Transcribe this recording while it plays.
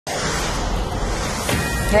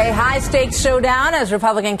Okay, high-stakes showdown as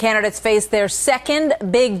Republican candidates face their second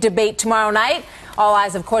big debate tomorrow night. All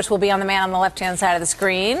eyes, of course, will be on the man on the left-hand side of the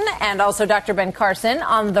screen and also Dr. Ben Carson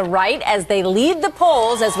on the right as they lead the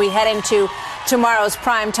polls as we head into tomorrow's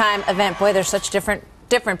primetime event. Boy, they're such different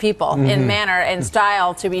people in manner and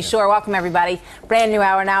style, to be sure. Welcome, everybody. Brand new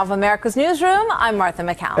hour now of America's Newsroom. I'm Martha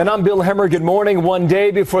McCallum. And I'm Bill Hemmer. Good morning. One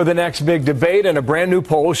day before the next big debate and a brand new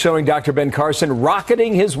poll showing Dr. Ben Carson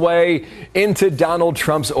rocketing his way into Donald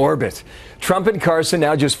Trump's orbit. Trump and Carson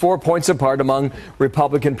now just 4 points apart among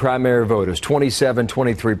Republican primary voters,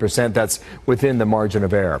 27-23%. That's within the margin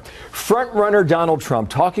of error. Frontrunner Donald Trump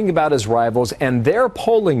talking about his rivals and their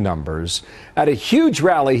polling numbers at a huge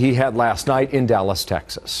rally he had last night in Dallas,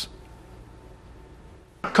 Texas.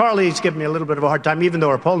 Carly's giving me a little bit of a hard time, even though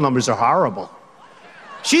her poll numbers are horrible.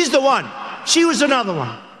 She's the one. She was another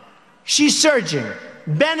one. She's surging.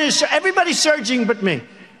 Ben is, everybody's surging but me.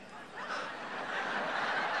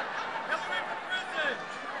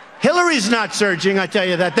 Hillary's not surging, I tell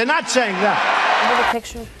you that. They're not saying that.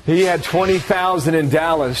 Picture. He had 20,000 in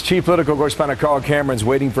Dallas. Chief political correspondent Carl Cameron's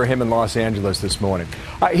waiting for him in Los Angeles this morning.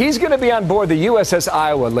 He's going to be on board the USS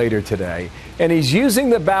Iowa later today, and he's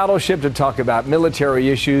using the battleship to talk about military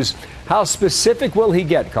issues. How specific will he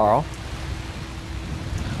get, Carl?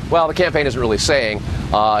 Well, the campaign isn't really saying.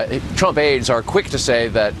 Trump aides are quick to say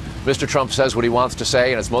that Mr. Trump says what he wants to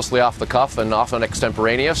say, and it's mostly off the cuff and often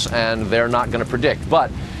extemporaneous, and they're not going to predict.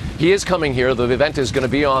 But he is coming here. The event is going to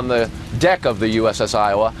be on the deck of the USS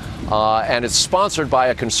Iowa, and it's sponsored by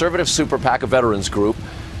a conservative super PAC, a veterans group.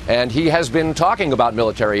 And he has been talking about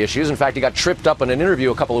military issues. In fact, he got tripped up in an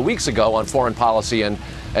interview a couple of weeks ago on foreign policy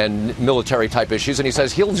and military type issues. And he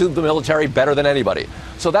says he'll do the military better than anybody.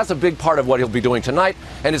 So that's a big part of what he'll be doing tonight.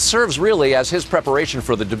 And it serves really as his preparation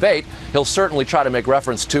for the debate. He'll certainly try to make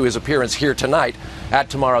reference to his appearance here tonight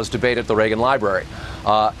at tomorrow's debate at the Reagan Library.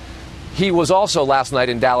 He was also last night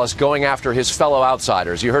in Dallas going after his fellow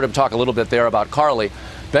outsiders. You heard him talk a little bit there about Carly.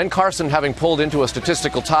 Ben Carson, having pulled into a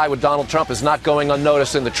statistical tie with Donald Trump, is not going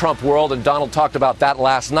unnoticed in the Trump world, and Donald talked about that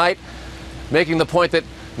last night, making the point that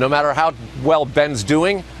no matter how well Ben's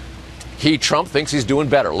doing, Trump, thinks he's doing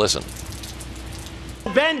better. Listen.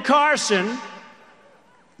 Ben Carson,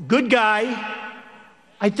 good guy.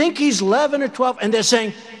 I think he's 11 or 12, and they're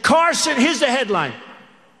saying, Carson, here's the headline,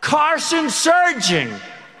 Carson surging.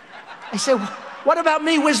 I said, what about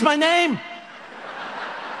me? Where's my name?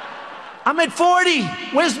 I'm at 40.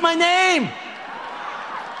 Where's my name?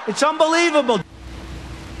 It's unbelievable.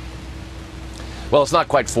 Well, it's not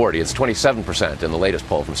quite 40. It's 27% in the latest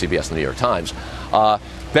poll from CBS and the New York Times.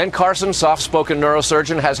 Ben Carson, soft-spoken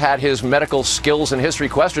neurosurgeon, has had his medical skills and history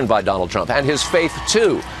questioned by Donald Trump, and his faith,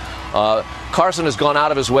 too. Carson has gone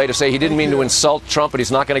out of his way to say he didn't mean to insult Trump, but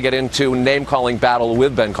he's not going to get into name-calling battle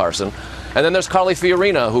with Ben Carson. And then there's Carly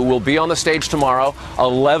Fiorina, who will be on the stage tomorrow.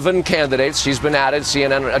 11 candidates. She's been added.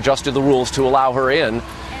 CNN adjusted the rules to allow her in.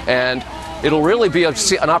 And it'll really be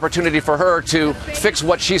an opportunity for her to fix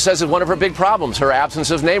what she says is one of her big problems, her absence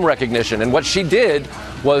of name recognition. And what she did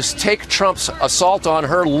was take Trump's assault on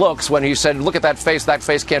her looks when he said, look at that face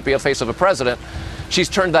can't be a face of a president. She's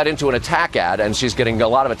turned that into an attack ad, and she's getting a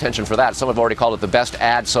lot of attention for that. Some have already called it the best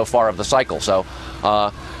ad so far of the cycle. So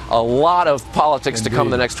a lot of politics to come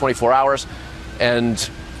in the next 24 hours, and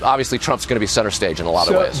obviously Trump's going to be center stage in a lot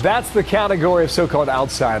of ways. So that's the category of so-called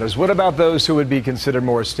outsiders. What about those who would be considered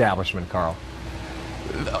more establishment, Carl?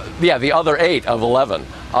 Yeah, the other 8 of 11.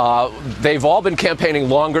 They've all been campaigning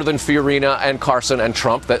longer than Fiorina and Carson and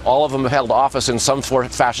Trump. That all of them have held office in some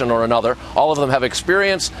fashion or another. All of them have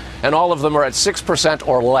experience, and all of them are at 6%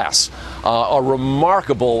 or less. A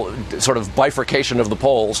remarkable sort of bifurcation of the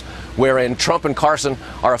polls, wherein Trump and Carson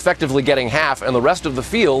are effectively getting half, and the rest of the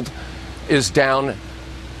field is down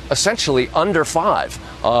essentially under 5.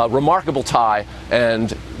 Remarkable tie,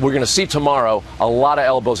 and we're going to see tomorrow a lot of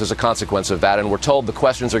elbows as a consequence of that, and we're told the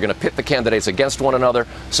questions are going to pit the candidates against one another,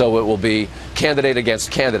 so it will be candidate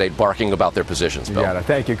against candidate barking about their positions. Bill. You got it.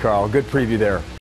 Thank you, Carl. Good preview there.